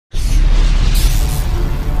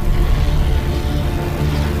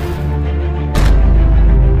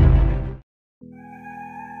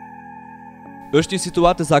Është një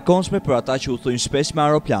situatë e zakonshme për ata që udhtojnë shpesh me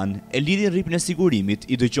aeroplan, e lidhin rripin e sigurimit,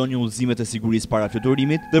 i dëgjoni udhëzimet e sigurisë para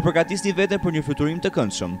fluturimit dhe përgatisni veten për një fluturim të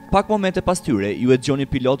këndshëm. Pak momente pas tyre, ju e dëgjoni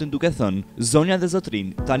pilotin duke thënë: "Zonja dhe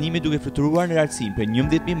zotrin, tani jemi duke fluturuar në lartësinë për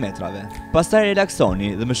 11.000 metrave." Pastaj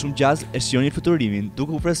relaksoni dhe me shumë gjaz e shijoni fluturimin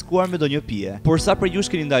duke u freskuar me ndonjë pije. Por sa për ju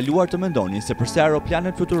keni ndaluar të mendoni se pse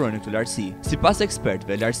aeroplanët fluturojnë në këtë lartësi. Sipas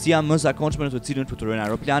ekspertëve, lartësia më e zakonshme në të cilën fluturojnë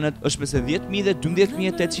aeroplanët është mes 10.000 dhe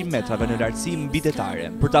 12.800 metrave në lartësi mbi detare.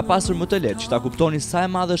 Për ta pasur më të lehtë që ta kuptoni sa e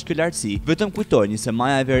madhe është kjo lartësi, vetëm kujtojeni se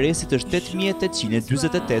maja e Everestit është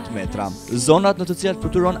 8.848 metra. Zonat në të cilat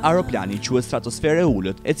fluturon aeroplani quhet stratosferë e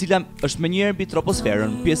ulët, e cila është menjëherë mbi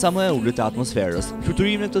troposferën, pjesa më e ulët e atmosferës.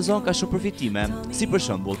 Fluturimi në këtë zonë ka shumë përfitime, si për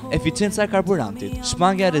shembull, eficiencë e karburantit,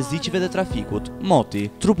 shmangja e rreziqeve të trafikut, moti,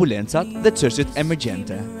 turbulencat dhe çështjet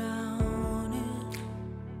emergjente.